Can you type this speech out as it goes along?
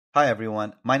Hi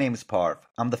everyone, my name is Parv.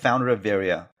 I'm the founder of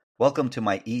Vīrya. Welcome to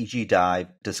my EEG Dive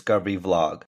Discovery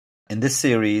Vlog. In this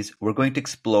series, we're going to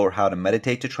explore how to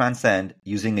meditate to transcend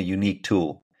using a unique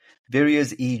tool,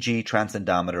 Vīrya's EEG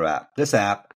Transcendometer app. This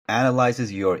app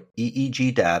analyzes your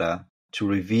EEG data to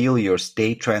reveal your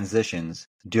state transitions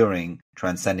during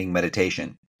transcending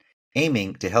meditation,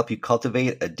 aiming to help you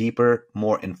cultivate a deeper,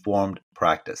 more informed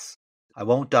practice. I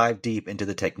won't dive deep into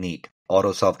the technique,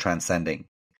 Auto Self-Transcending,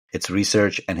 its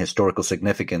research and historical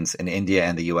significance in India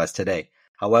and the US today.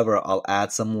 However, I'll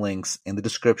add some links in the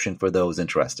description for those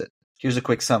interested. Here's a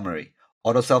quick summary.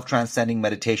 Auto Self-Transcending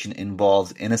meditation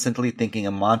involves innocently thinking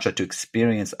a mantra to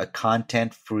experience a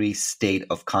content-free state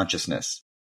of consciousness.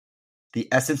 The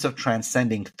essence of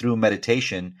transcending through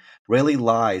meditation really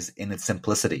lies in its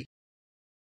simplicity.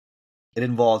 It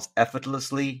involves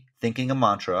effortlessly thinking a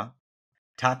mantra,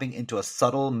 tapping into a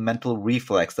subtle mental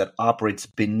reflex that operates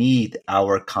beneath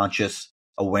our conscious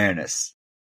awareness.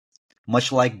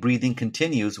 Much like breathing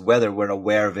continues whether we're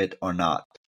aware of it or not.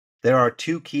 There are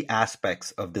two key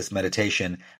aspects of this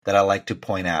meditation that I like to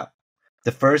point out.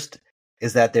 The first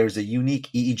is that there's a unique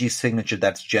EEG signature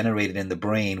that's generated in the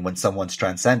brain when someone's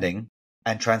transcending,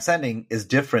 and transcending is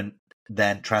different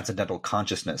than transcendental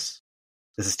consciousness.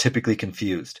 This is typically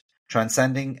confused.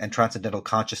 Transcending and transcendental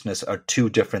consciousness are two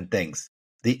different things.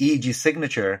 The EEG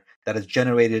signature that is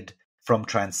generated from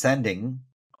transcending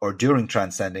or during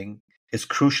transcending is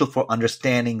crucial for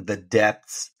understanding the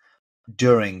depths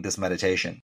during this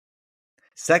meditation.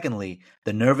 Secondly,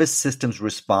 the nervous system's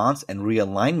response and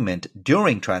realignment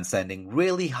during transcending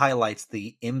really highlights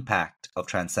the impact of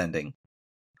transcending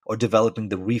or developing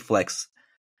the reflex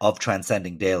of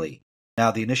transcending daily. Now,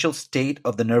 the initial state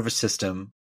of the nervous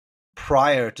system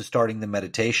prior to starting the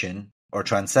meditation or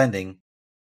transcending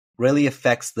really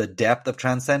affects the depth of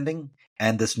transcending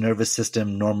and this nervous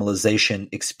system normalization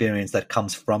experience that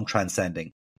comes from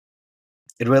transcending.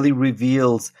 It really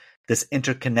reveals this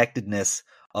interconnectedness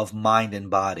of mind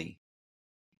and body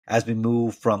as we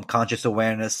move from conscious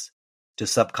awareness to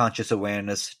subconscious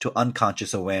awareness to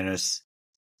unconscious awareness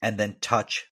and then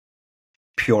touch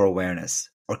pure awareness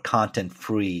or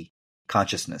content-free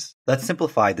consciousness. Let's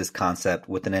simplify this concept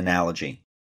with an analogy.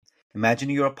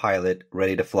 Imagine you're a pilot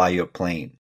ready to fly your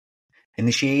plane.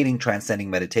 Initiating transcending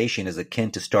meditation is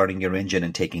akin to starting your engine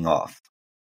and taking off.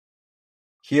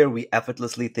 Here we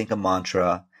effortlessly think a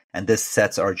mantra, and this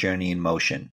sets our journey in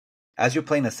motion. As your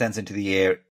plane ascends into the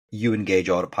air, you engage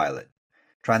autopilot.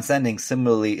 Transcending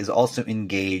similarly is also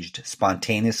engaged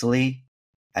spontaneously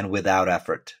and without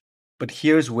effort. But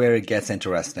here's where it gets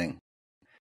interesting.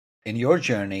 In your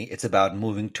journey, it's about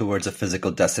moving towards a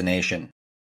physical destination,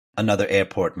 another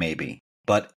airport maybe.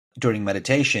 But during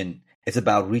meditation, it's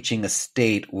about reaching a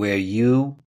state where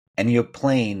you and your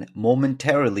plane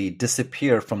momentarily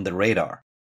disappear from the radar,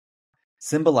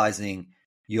 symbolizing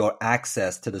your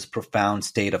access to this profound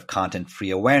state of content-free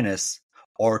awareness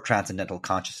or transcendental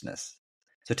consciousness.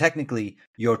 So technically,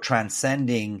 you're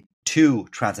transcending to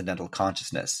transcendental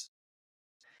consciousness.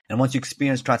 And once you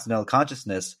experience transcendental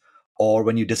consciousness, or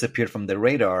when you disappear from the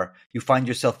radar, you find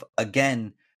yourself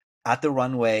again at the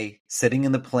runway, sitting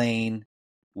in the plane,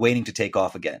 waiting to take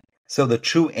off again. So the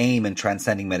true aim in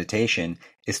transcending meditation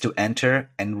is to enter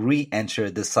and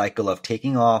re-enter this cycle of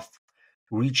taking off,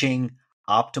 reaching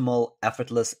optimal,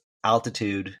 effortless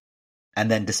altitude,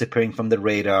 and then disappearing from the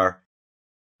radar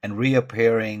and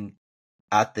reappearing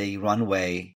at the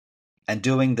runway and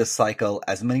doing this cycle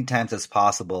as many times as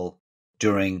possible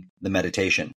during the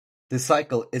meditation. This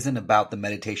cycle isn't about the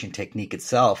meditation technique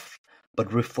itself,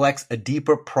 but reflects a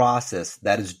deeper process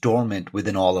that is dormant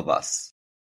within all of us.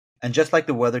 And just like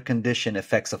the weather condition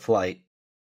affects a flight,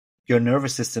 your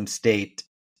nervous system state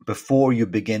before you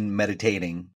begin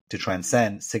meditating to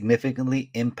transcend significantly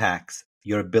impacts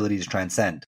your ability to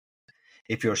transcend.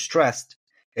 If you're stressed,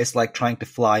 it's like trying to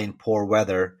fly in poor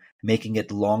weather, making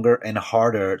it longer and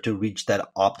harder to reach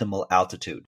that optimal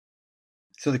altitude.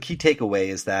 So the key takeaway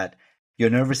is that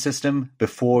your nervous system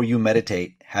before you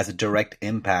meditate has a direct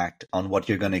impact on what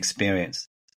you're going to experience.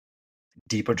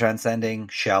 Deeper transcending,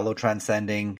 shallow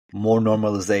transcending, more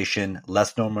normalization,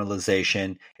 less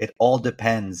normalization, it all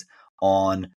depends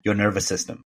on your nervous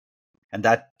system. And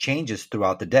that changes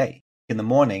throughout the day. In the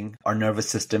morning, our nervous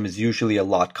system is usually a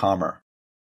lot calmer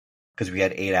because we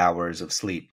had 8 hours of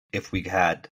sleep if we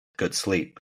had good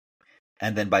sleep.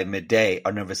 And then by midday,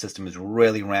 our nervous system is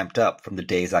really ramped up from the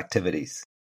day's activities.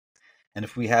 And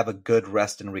if we have a good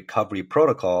rest and recovery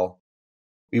protocol,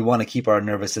 we want to keep our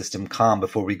nervous system calm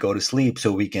before we go to sleep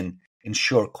so we can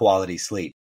ensure quality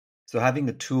sleep. So having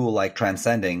a tool like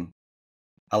Transcending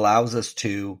allows us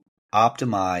to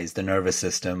optimize the nervous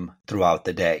system throughout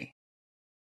the day.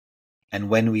 And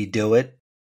when we do it,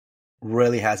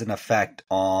 really has an effect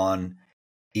on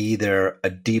either a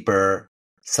deeper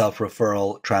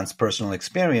self-referral transpersonal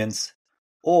experience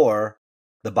or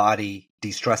the body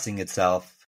de-stressing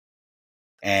itself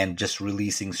and just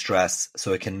releasing stress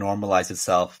so it can normalize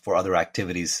itself for other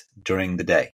activities during the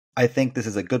day. I think this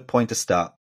is a good point to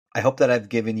stop. I hope that I've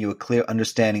given you a clear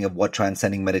understanding of what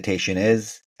transcending meditation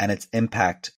is and its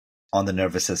impact on the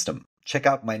nervous system. Check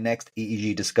out my next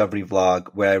EEG discovery vlog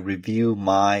where I review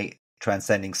my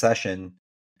transcending session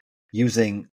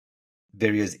using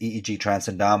Vīrya's EEG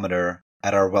Transcendometer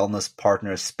at our wellness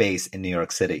partner space in New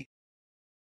York City.